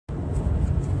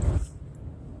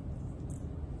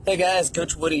Hey guys,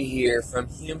 Coach Woody here from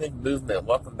Human Movement.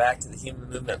 Welcome back to the Human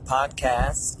Movement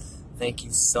Podcast. Thank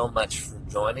you so much for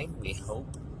joining. We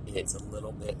hope it's a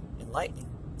little bit enlightening.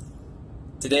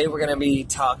 Today we're going to be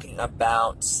talking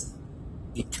about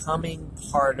becoming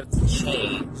part of the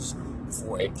change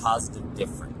for a positive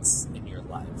difference in your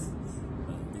life.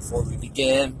 Before we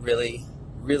begin, really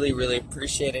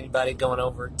appreciate anybody going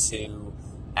over to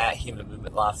 @Human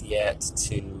Movement Lafayette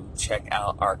to check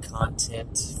out our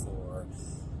content for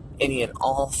any and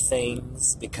all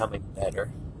things becoming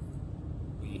better.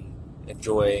 We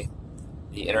enjoy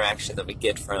the interaction that we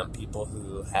get from people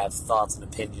who have thoughts and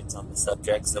opinions on the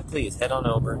subject, so please head on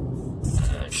over,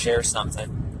 share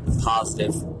something, a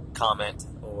positive comment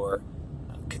or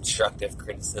constructive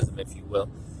criticism, if you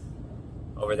will,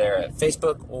 over there at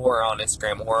Facebook or on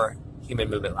Instagram or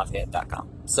humanmovementlafayette.com.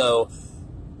 So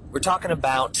we're talking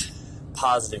about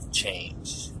positive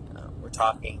change. We're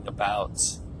talking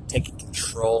about taking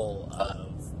control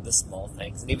of the small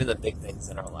things and even the big things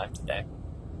in our life today.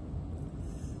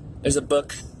 There's a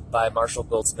book by Marshall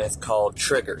Goldsmith called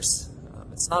Triggers.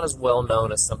 It's not as well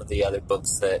known as some of the other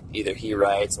books that either he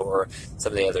writes or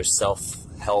some of the other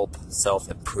self-help,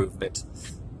 self-improvement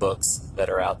books that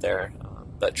are out there.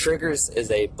 But Triggers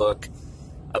is a book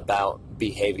about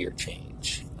behavior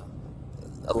change.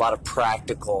 A lot of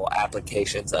practical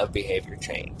applications of behavior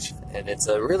change. And it's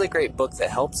a really great book that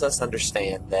helps us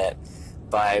understand that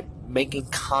by making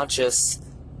conscious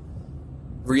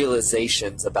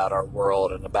realizations about our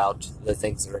world and about the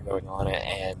things that are going on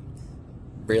and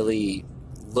really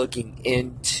looking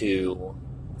into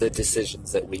the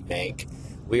decisions that we make,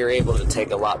 we are able to take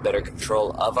a lot better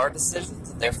control of our decisions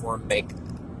and therefore make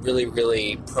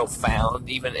really profound,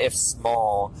 even if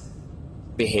small,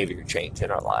 behavior change in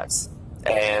our lives.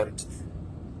 And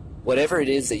whatever it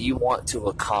is that you want to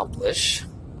accomplish,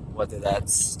 whether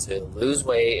that's to lose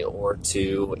weight or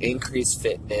to increase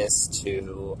fitness,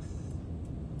 to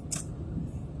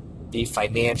be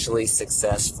financially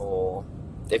successful,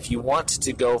 if you want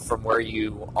to go from where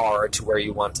you are to where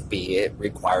you want to be, it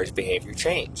requires behavior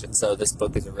change. And so this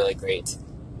book is a really great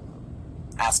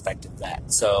aspect of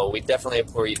that. So we definitely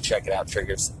implore you to check it out,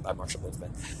 Triggers by Marshall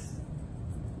Goldsmith.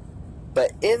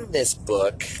 But in this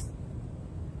book,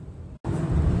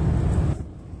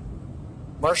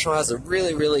 Marshall has a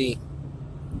really,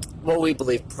 what we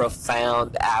believe,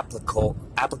 profound,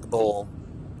 applicable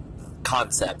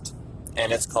concept,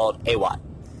 and it's called AWATT.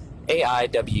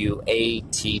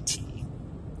 AIWATT.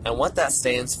 And what that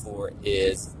stands for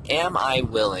is, am I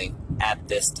willing at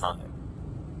this time?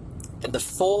 And the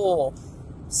full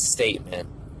statement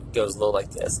goes a little like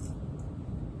this.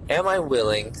 Am I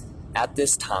willing at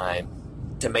this time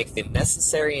to make the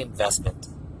necessary investment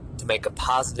to make a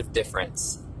positive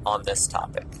difference on this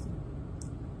topic?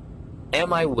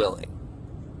 Am I willing?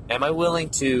 Am I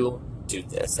willing to do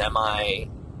this? Am I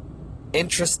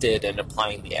interested in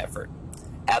applying the effort?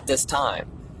 At this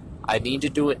time, I need to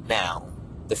do it now.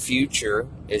 The future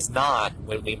is not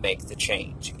when we make the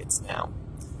change, it's now.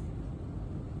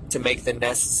 To make the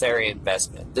necessary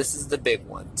investment. This is the big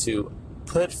one, to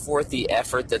put forth the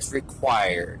effort that's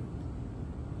required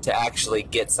to actually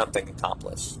get something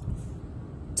accomplished.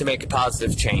 To make a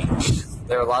positive change.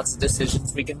 There are lots of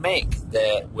decisions we can make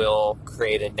that will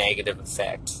create a negative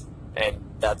effect, and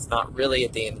that's not really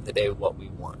at the end of the day what we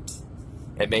want.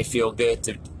 It may feel good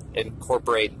to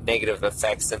incorporate negative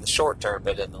effects in the short term,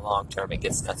 but in the long term it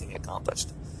gets nothing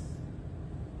accomplished.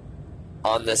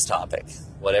 On this topic,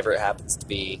 whatever it happens to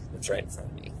be that's right in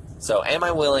front of me. So am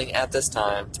I willing at this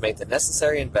time to make the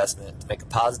necessary investment to make a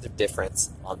positive difference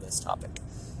on this topic?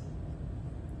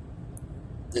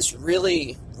 This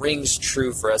really rings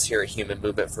true for us here at Human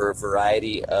Movement for a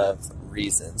variety of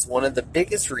reasons. One of the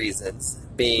biggest reasons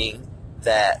being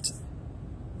that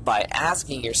by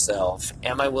asking yourself,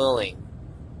 am I willing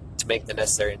to make the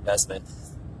necessary investment,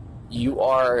 you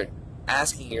are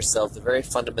asking yourself the very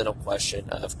fundamental question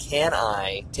of, can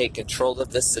I take control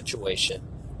of this situation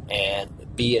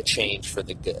and be a change for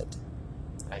the good?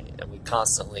 Right? And we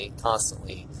constantly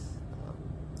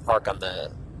hark on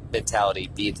the mentality,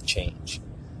 be the change.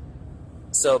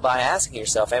 So by asking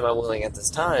yourself, am I willing at this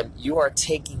time, you are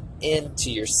taking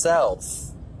into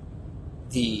yourself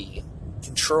the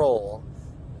control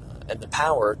and the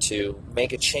power to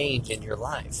make a change in your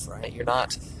life, right? You're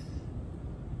not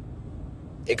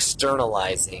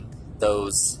externalizing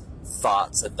those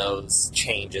thoughts and those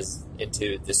changes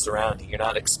into the surrounding. You're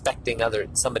not expecting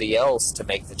somebody else to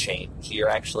make the change. You're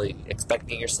actually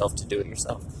expecting yourself to do it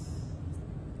yourself.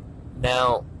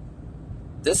 Now,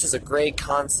 this is a great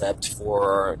concept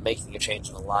for making a change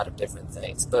in a lot of different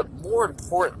things, but more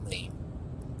importantly,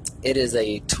 it is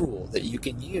a tool that you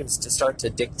can use to start to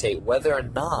dictate whether or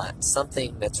not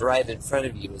something that's right in front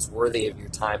of you is worthy of your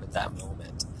time at that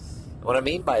moment. And what I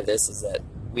mean by this is that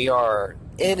we are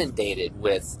inundated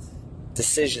with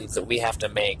decisions that we have to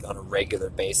make on a regular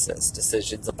basis,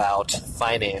 decisions about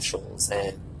financials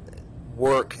and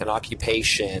work and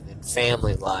occupation and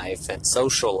family life and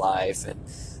social life and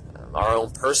our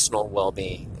own personal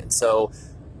well-being. And so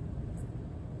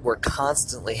we're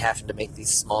constantly having to make these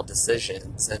small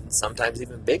decisions and sometimes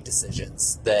even big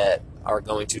decisions that are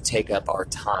going to take up our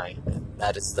time. And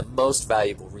that is the most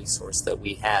valuable resource that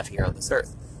we have here on this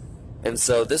earth. And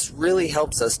so this really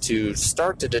helps us to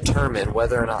start to determine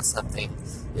whether or not something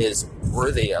is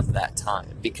worthy of that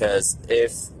time. Because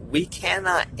if we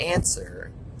cannot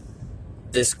answer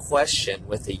this question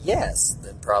with a yes,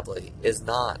 then probably is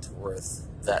not worth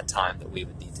that time that we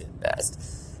would need to invest.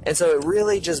 And so it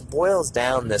really just boils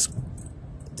down this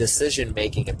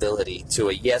decision-making ability to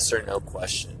a yes or no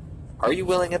question. Are you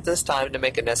willing at this time to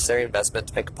make a necessary investment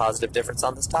to make a positive difference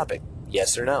on this topic?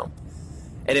 Yes or no?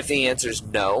 And if the answer is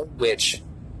no, which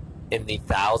in the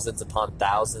thousands upon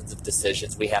thousands of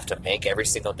decisions we have to make every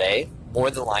single day, more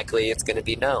than likely it's going to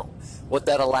be no. What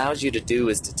that allows you to do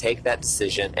is to take that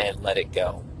decision and let it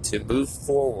go, to move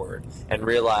forward and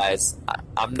realize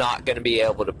I'm not going to be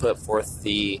able to put forth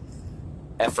the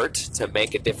effort to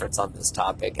make a difference on this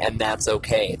topic, and that's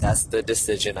okay. That's the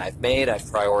decision I've made. I've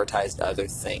prioritized other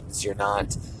things. You're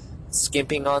not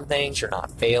skimping on things. You're not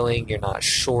failing. You're not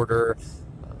shorter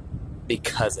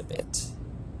because of it.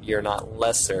 You're not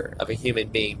lesser of a human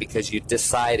being because you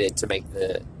decided to make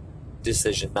the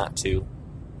decision not to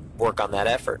work on that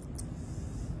effort.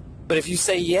 But if you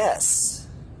say yes,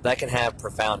 that can have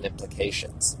profound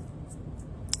implications.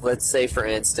 Let's say, for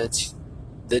instance,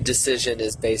 the decision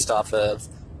is based off of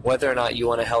whether or not you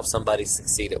want to help somebody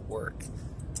succeed at work.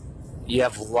 You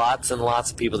have lots and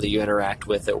lots of people that you interact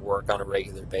with at work on a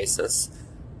regular basis.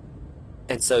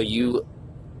 And so you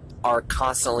are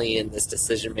constantly in this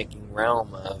decision-making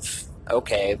realm of,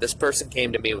 okay, this person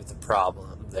came to me with a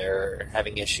problem. They're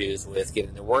having issues with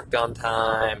getting their work done on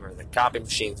time, or the copy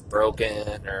machine's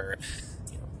broken, or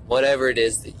whatever it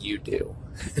is that you do.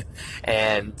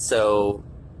 And so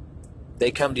they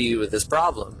come to you with this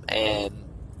problem, and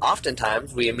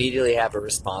oftentimes we immediately have a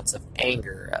response of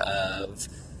anger, of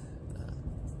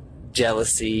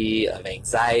jealousy, of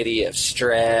anxiety, of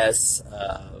stress,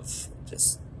 of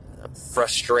just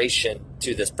frustration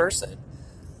to this person.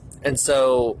 And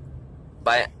so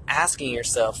by asking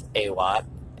yourself, what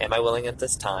am I willing at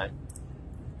this time?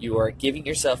 You are giving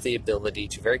yourself the ability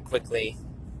to very quickly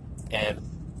and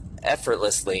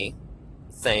effortlessly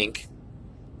think,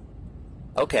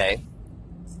 okay,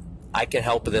 I can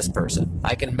help this person.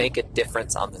 I can make a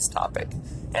difference on this topic,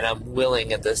 and I'm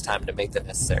willing at this time to make the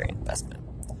necessary investment.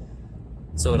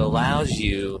 So it allows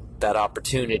you that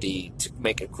opportunity to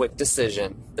make a quick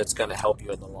decision that's going to help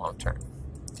you in the long term.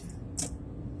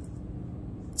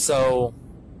 So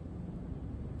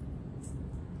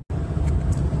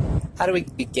how do we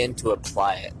begin to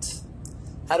apply it?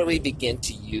 How do we begin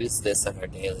to use this in our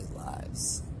daily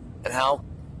lives? And how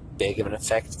big of an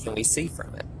effect can we see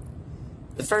from it?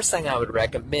 The first thing I would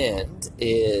recommend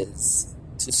is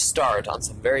to start on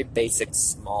some very basic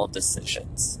small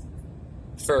decisions.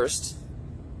 First,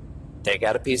 take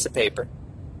out a piece of paper.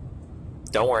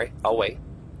 Don't worry, I'll wait.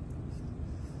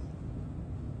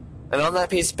 And on that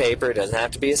piece of paper, it doesn't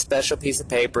have to be a special piece of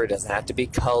paper. It doesn't have to be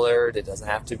colored. It doesn't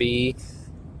have to be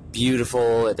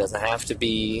beautiful. It doesn't have to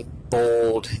be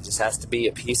bold. It just has to be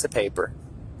a piece of paper.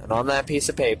 And on that piece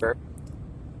of paper,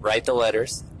 write the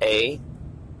letters A,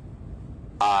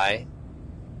 I,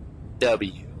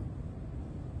 W,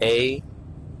 A,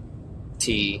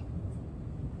 T,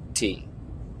 T.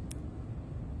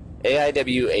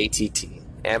 A-I-W-A-T-T.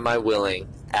 Am I willing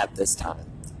at this time?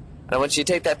 And I want you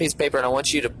to take that piece of paper and I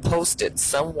want you to post it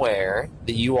somewhere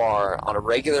that you are on a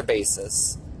regular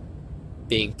basis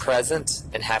being present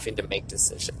and having to make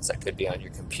decisions. That could be on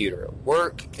your computer at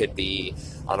work, it could be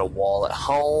on a wall at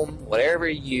home, whatever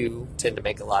you tend to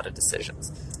make a lot of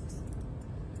decisions.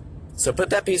 So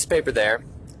put that piece of paper there,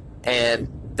 and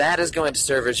that is going to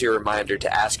serve as your reminder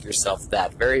to ask yourself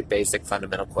that very basic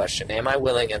fundamental question. Am I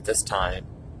willing at this time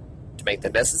to make the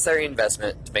necessary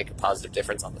investment to make a positive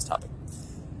difference on this topic?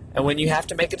 And when you have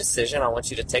to make a decision, I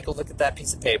want you to take a look at that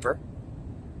piece of paper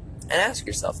and ask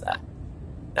yourself that.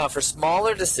 Now, for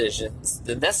smaller decisions,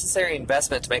 the necessary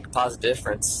investment to make a positive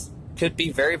difference could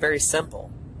be very, very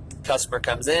simple. Customer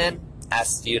comes in,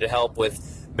 asks you to help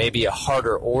with maybe a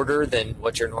harder order than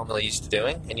what you're normally used to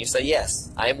doing, and you say,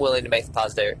 yes, I am willing to make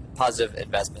the positive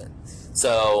investment.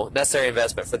 So necessary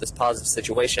investment for this positive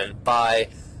situation by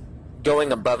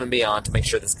going above and beyond to make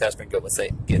sure this customer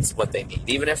gets what they need.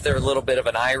 Even if they're a little bit of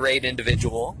an irate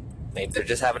individual, maybe they're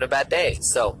just having a bad day.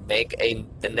 So make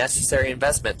the necessary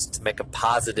investments to make a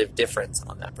positive difference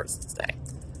on that person's day.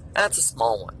 That's a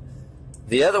small one.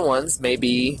 The other ones may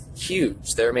be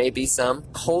huge. There may be some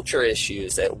culture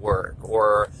issues at work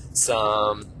or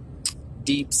some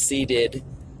deep-seated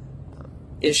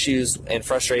issues and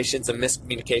frustrations and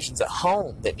miscommunications at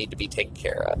home that need to be taken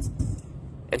care of.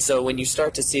 And so when you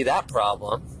start to see that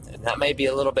problem, and that may be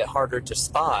a little bit harder to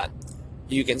spot,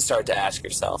 you can start to ask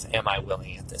yourself, am I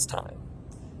willing at this time?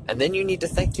 And then you need to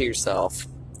think to yourself,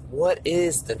 what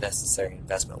is the necessary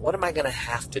investment? What am I going to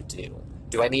have to do?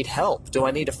 Do I need help? Do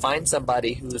I need to find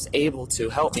somebody who's able to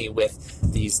help me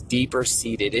with these deeper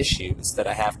seated issues that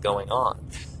I have going on?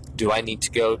 Do I need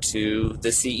to go to the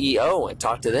CEO and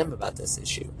talk to them about this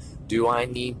issue? Do I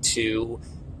need to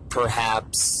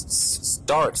perhaps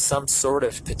start some sort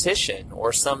of petition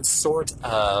or some sort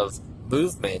of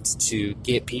movement to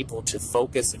get people to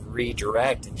focus and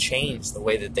redirect and change the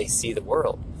way that they see the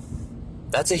world?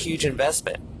 That's a huge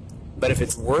investment. But if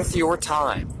it's worth your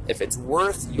time, if it's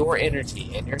worth your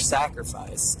energy and your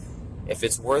sacrifice, if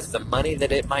it's worth the money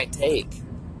that it might take,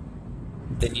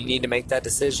 then you need to make that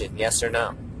decision, yes or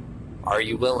no. Are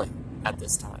you willing at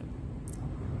this time?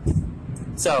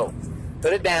 So,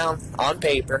 put it down on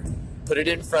paper, put it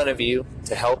in front of you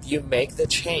to help you make the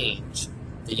change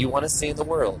that you want to see in the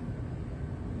world.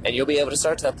 And you'll be able to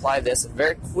start to apply this, and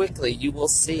very quickly you will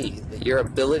see that your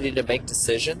ability to make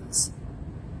decisions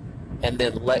and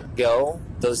then let go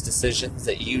those decisions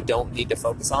that you don't need to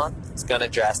focus on, it's going to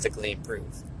drastically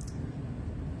improve.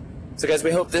 So guys, we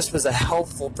hope this was a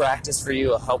helpful practice for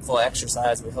you, a helpful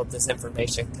exercise. We hope this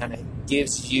information kind of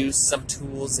gives you some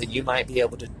tools that you might be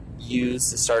able to use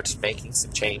to start making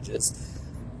some changes.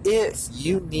 If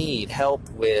you need help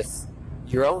with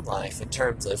your own life in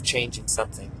terms of changing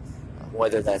something,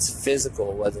 whether that's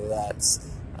physical, whether that's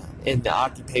in the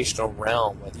occupational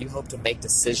realm, whether you hope to make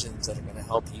decisions that are going to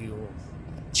help you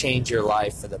change your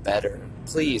life for the better,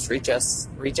 please reach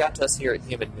out to us here at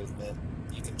Human Movement.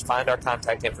 You can find our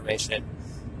contact information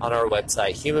on our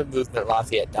website,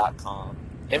 humanmovementlafayette.com.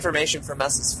 Information from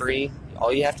us is free.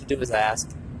 All you have to do is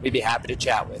ask. We'd be happy to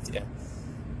chat with you.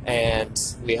 And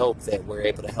we hope that we're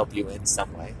able to help you in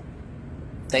some way.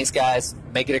 Thanks, guys.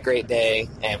 Make it a great day,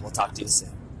 and we'll talk to you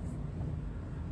soon.